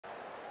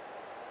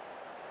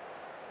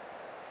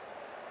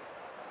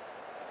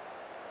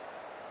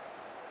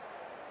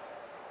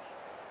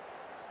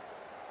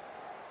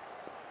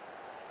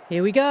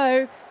Here we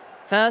go.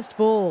 First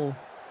ball.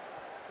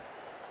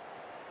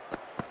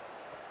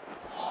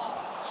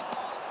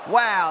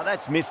 Wow,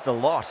 that's missed a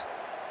lot.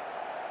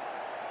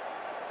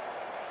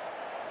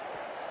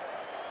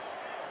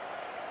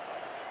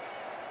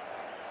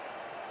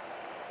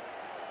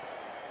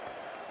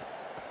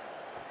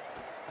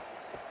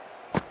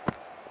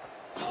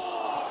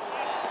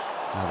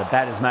 Now the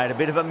batter's made a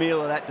bit of a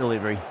meal of that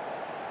delivery.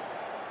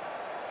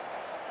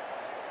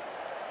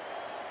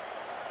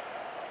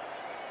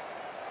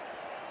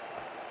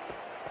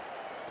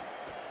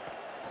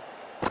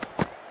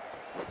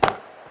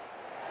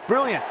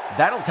 Brilliant.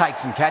 That'll take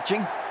some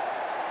catching.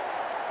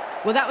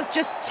 Well, that was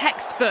just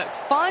textbook.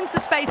 Finds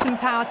the space and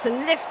power to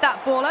lift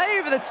that ball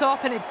over the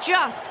top, and it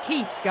just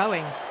keeps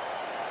going.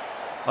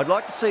 I'd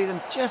like to see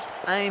them just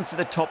aim for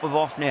the top of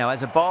off now.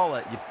 As a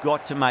bowler, you've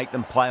got to make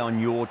them play on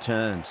your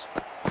terms.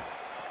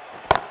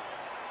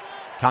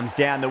 Comes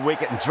down the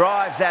wicket and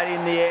drives that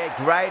in the air.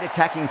 Great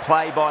attacking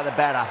play by the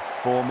batter.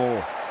 4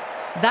 more.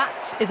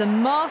 That is a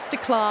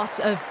masterclass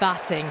of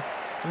batting.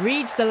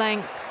 Reads the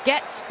length,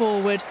 gets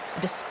forward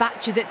and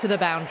dispatches it to the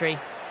boundary.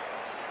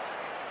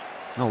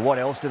 Oh, what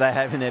else do they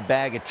have in their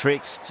bag of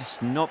tricks?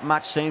 Just not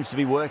much seems to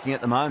be working at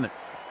the moment.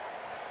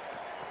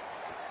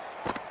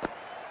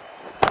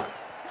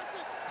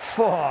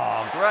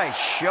 Oh, great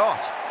shot.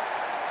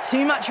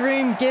 Too much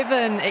room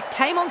given. It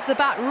came onto the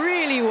bat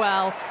really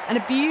well, and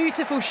a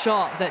beautiful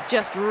shot that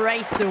just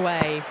raced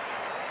away.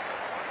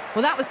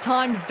 Well, that was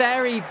timed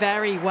very,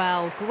 very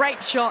well.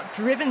 Great shot,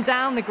 driven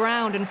down the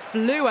ground and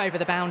flew over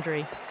the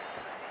boundary.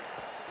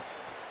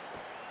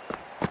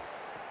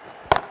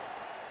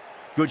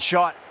 Good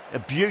shot, a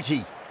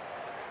beauty.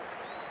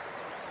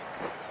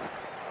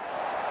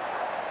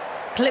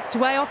 Clipped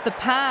way off the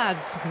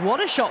pads.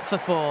 What a shot for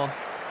 4.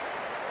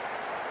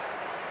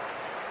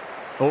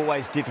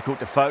 Always difficult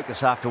to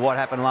focus after what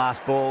happened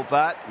last ball,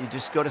 but you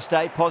just got to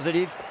stay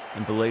positive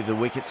and believe the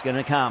wicket's going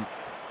to come.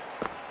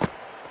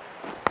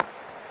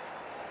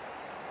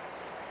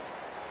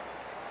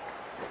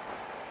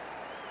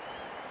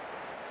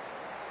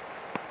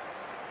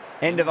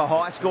 End of a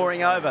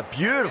high-scoring over.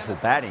 Beautiful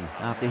batting.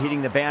 After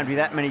hitting the boundary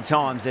that many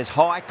times, there's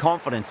high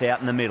confidence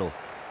out in the middle.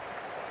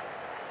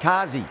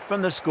 Kazi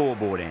from the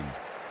scoreboard end.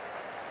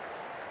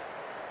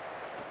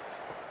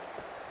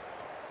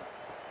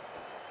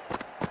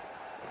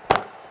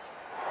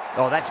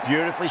 Oh, that's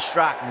beautifully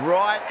struck.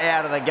 Right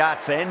out of the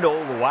guts and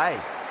all the way.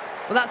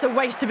 Well, that's a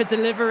waste of a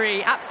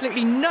delivery.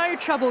 Absolutely no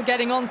trouble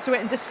getting onto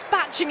it and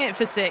dispatching it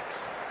for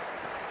 6.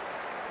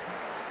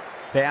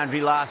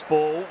 Boundary last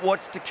ball.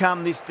 What's to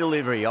come this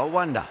delivery, I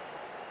wonder?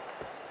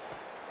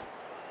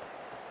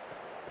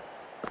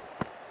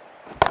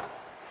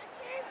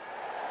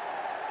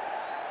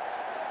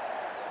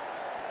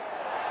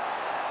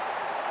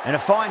 And a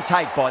fine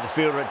take by the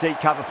fielder at deep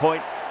cover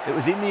point. It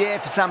was in the air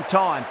for some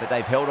time, but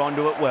they've held on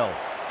to it well.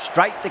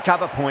 Straight to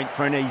cover point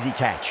for an easy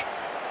catch.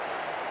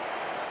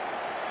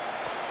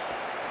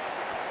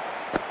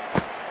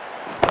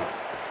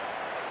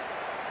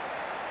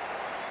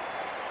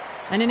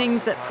 An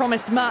innings that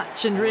promised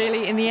much and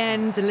really, in the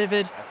end,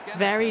 delivered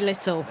very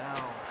little.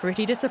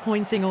 Pretty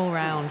disappointing all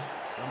round.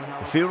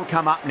 The field will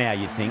come up now,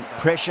 you'd think.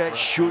 Pressure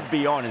should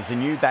be on as the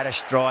new batter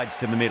strides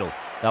to the middle.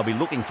 They'll be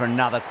looking for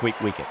another quick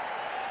wicket.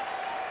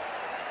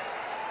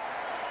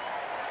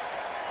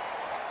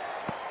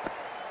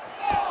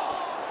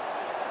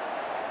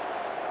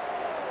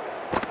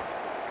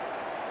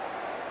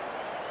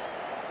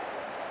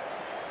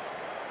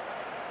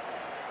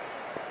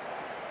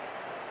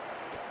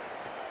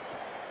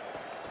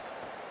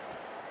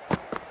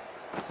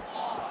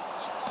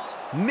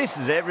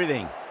 Misses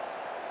everything.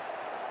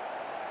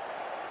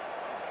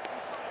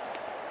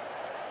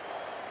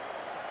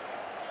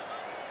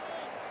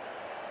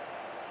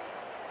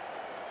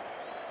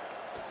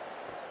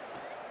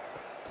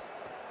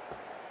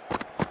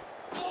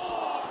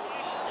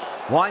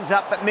 Winds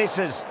up but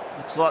misses.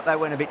 Looks like they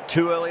went a bit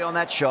too early on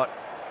that shot.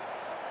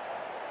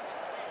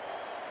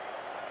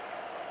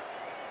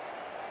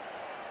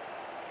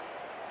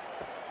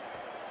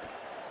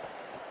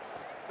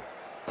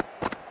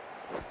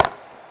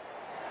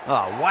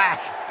 Oh,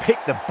 whack.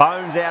 Pick the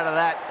bones out of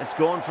that. It's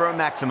gone for a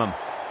maximum.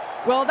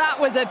 Well, that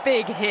was a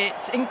big hit.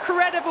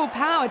 Incredible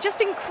power,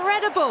 just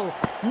incredible.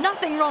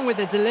 Nothing wrong with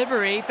the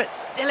delivery, but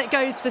still it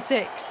goes for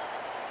 6.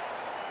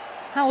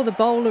 How will the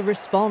bowler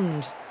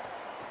respond?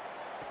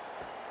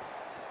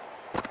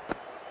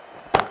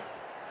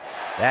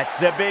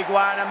 That's a big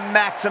one, a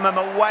maximum.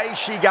 Away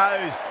she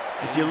goes.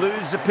 If you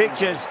lose the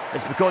pictures,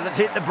 it's because it's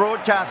hit the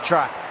broadcast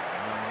truck.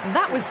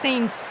 That was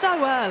seen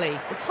so early.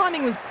 The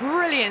timing was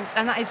brilliant,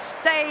 and that is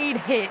stayed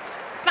hit.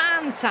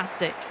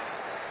 Fantastic.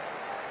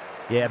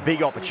 Yeah,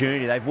 big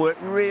opportunity. They've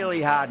worked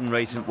really hard in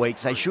recent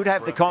weeks. They should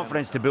have the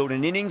confidence to build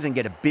an innings and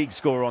get a big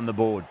score on the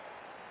board.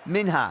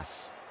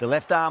 Minhas, the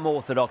left-arm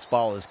orthodox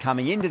bowlers,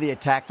 coming into the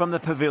attack from the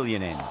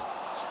pavilion end.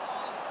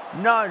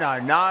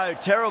 No.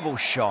 Terrible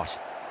shot.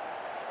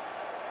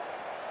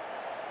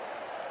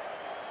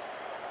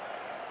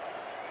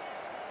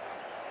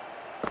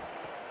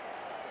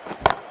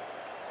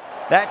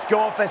 That's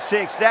gone for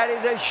 6. That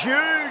is a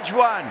huge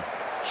one.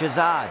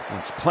 Shazad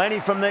wants plenty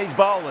from these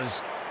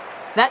bowlers.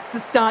 That's the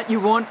start you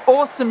want.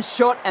 Awesome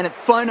shot, and it's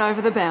flown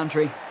over the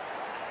boundary.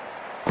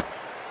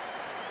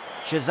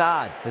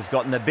 Shazad has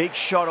gotten the big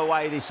shot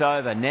away this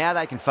over. Now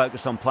they can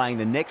focus on playing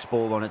the next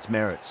ball on its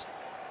merits.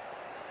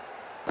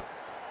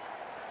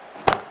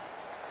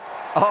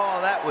 Oh,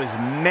 that was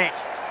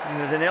met.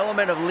 There's an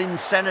element of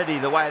insanity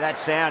the way that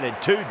sounded.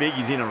 2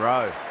 biggies in a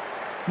row.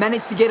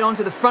 Managed to get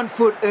onto the front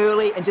foot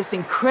early and just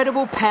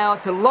incredible power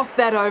to loft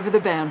that over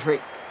the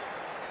boundary.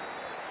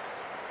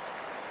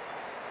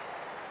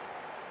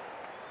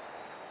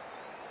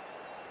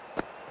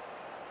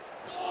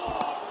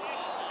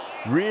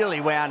 Really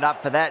wound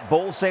up for that.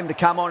 Ball seemed to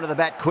come onto the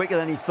bat quicker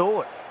than he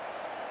thought.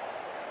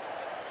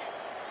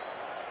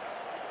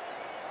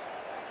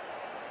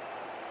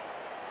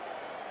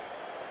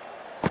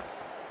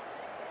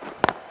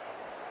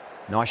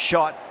 Nice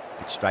shot,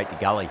 but straight to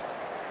gully.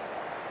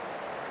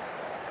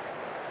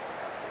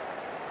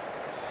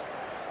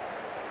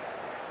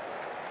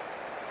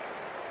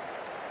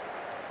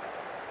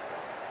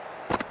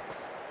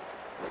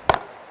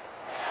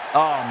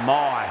 Oh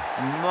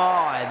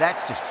my,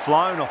 that's just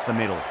flown off the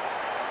middle.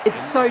 It's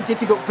so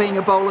difficult being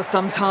a bowler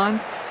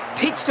sometimes.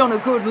 Pitched on a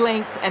good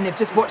length and they've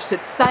just watched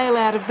it sail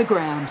out of the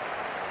ground.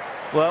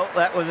 Well,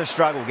 that was a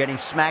struggle, getting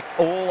smacked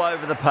all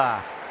over the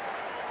park.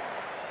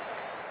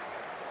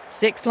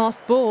 6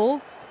 lost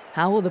ball.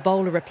 How will the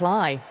bowler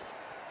reply?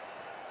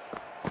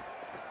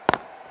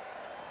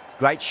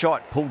 Great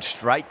shot, pulled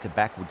straight to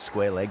backward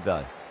square leg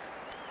though.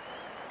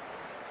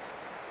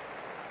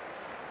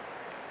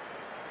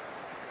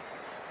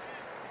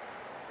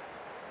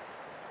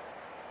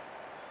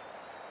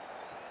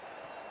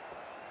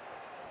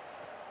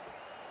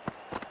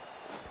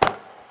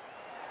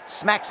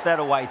 Smacks that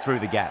away through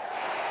the gap.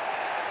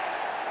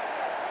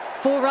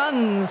 4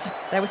 runs.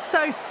 They were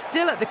so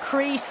still at the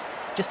crease.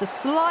 Just a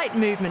slight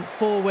movement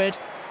forward.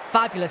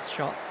 Fabulous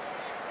shots.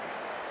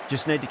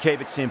 Just need to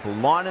keep it simple.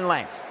 Line and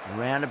length.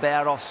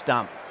 Roundabout off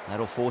stump.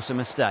 That'll force a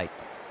mistake.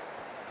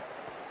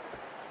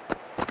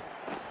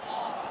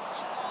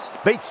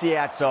 Beats the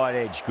outside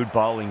edge. Good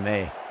bowling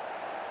there.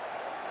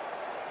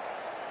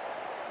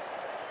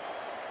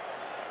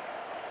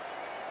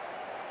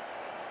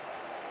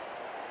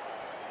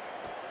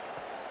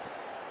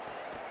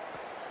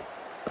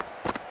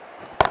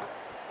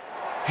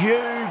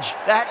 Huge.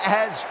 That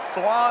has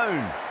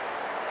flown.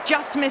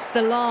 Just missed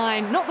the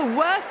line. Not the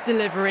worst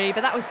delivery,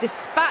 but that was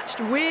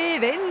dispatched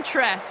with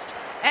interest.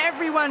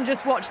 Everyone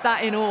just watched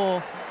that in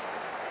awe.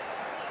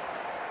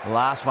 The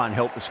last one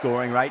helped the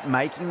scoring rate,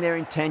 making their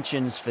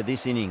intentions for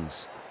this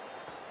innings.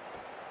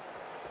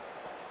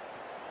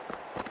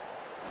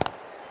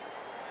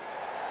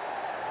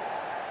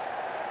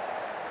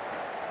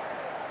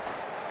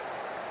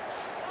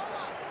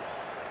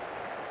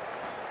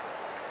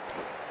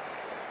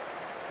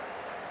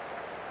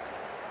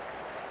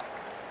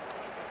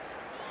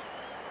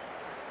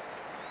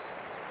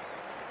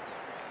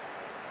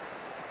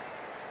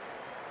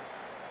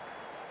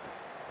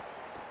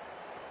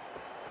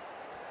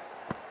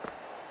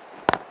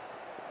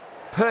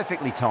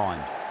 Perfectly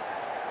timed.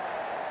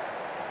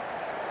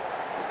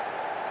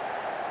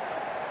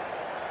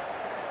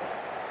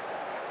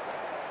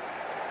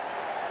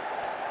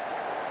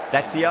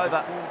 That's the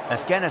over.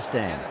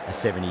 Afghanistan, a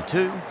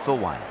 72 for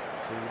 1.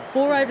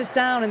 4 overs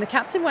down, and the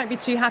captain won't be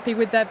too happy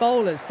with their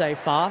bowlers so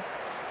far.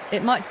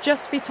 It might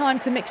just be time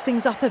to mix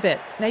things up a bit.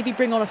 Maybe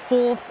bring on a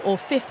 4th or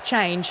 5th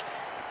change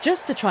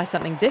just to try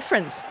something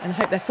different and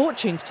hope their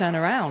fortunes turn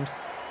around.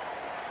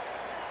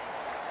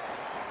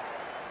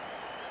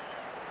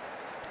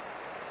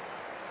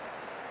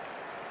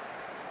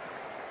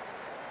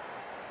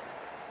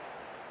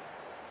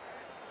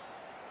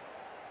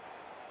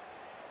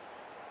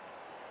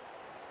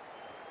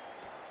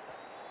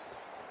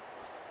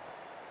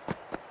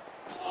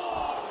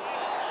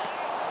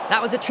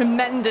 That was a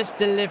tremendous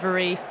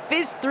delivery.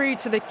 Fizzed through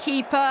to the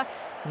keeper.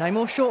 No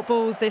more short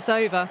balls this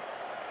over.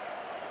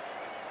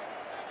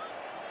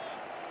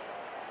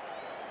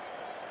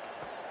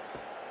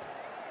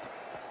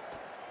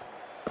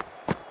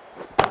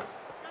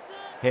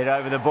 Head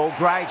over the ball.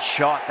 Great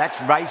shot.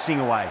 That's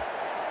racing away.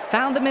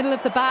 Found the middle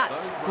of the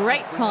bat.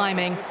 Great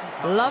timing.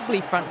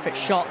 Lovely front foot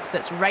shot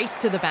that's raced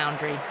to the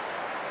boundary.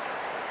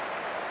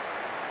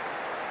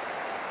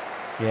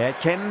 Yeah,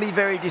 it can be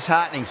very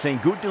disheartening seeing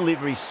good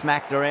deliveries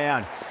smacked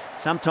around.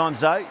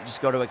 Sometimes, though, you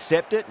just got to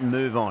accept it and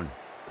move on.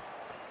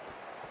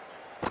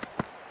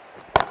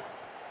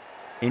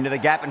 Into the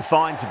gap and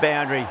finds the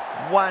boundary.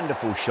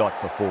 Wonderful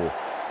shot for 4.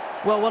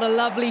 Well, what a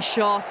lovely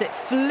shot. It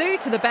flew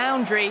to the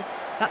boundary.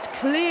 That's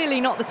clearly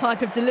not the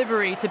type of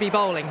delivery to be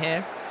bowling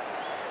here.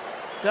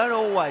 Don't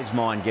always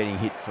mind getting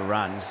hit for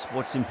runs.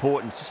 What's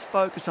important is just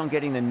focus on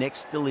getting the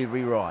next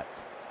delivery right.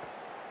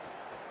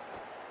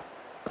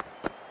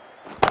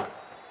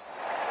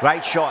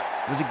 Great shot.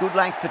 It was a good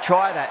length to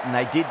try that, and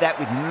they did that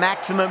with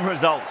maximum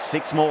results.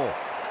 6 more.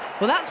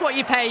 Well, that's what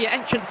you pay your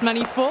entrance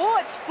money for.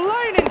 It's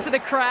flown into the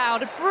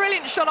crowd. A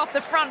brilliant shot off the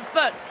front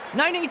foot.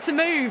 No need to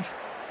move.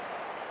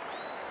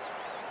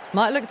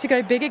 Might look to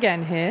go big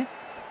again here.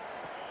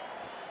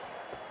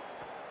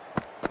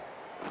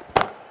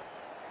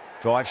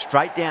 Drive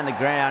straight down the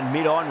ground,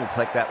 mid-on will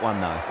collect that one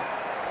though.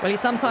 Well, you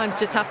sometimes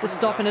just have to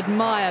stop and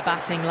admire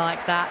batting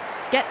like that.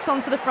 Gets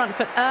onto the front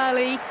foot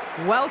early,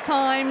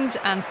 well-timed,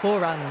 and 4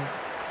 runs.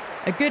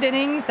 A good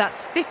innings,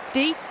 that's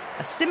 50,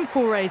 a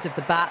simple raise of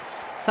the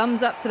bats,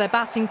 thumbs up to their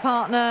batting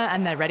partner,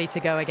 and they're ready to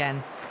go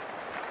again.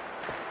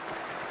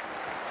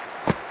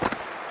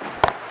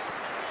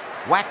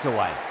 Whacked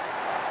away.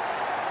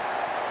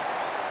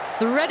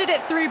 Threaded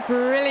it through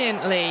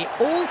brilliantly,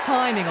 all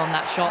timing on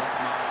that shot.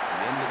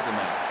 The end of the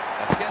match.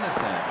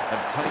 Afghanistan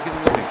have taken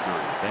the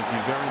victory. Thank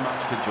you very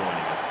much for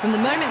joining us. From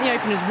the moment the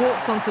openers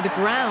walked onto the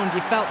ground,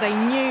 you felt they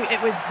knew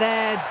it was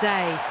their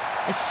day.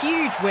 A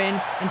huge win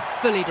and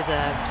fully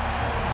deserved.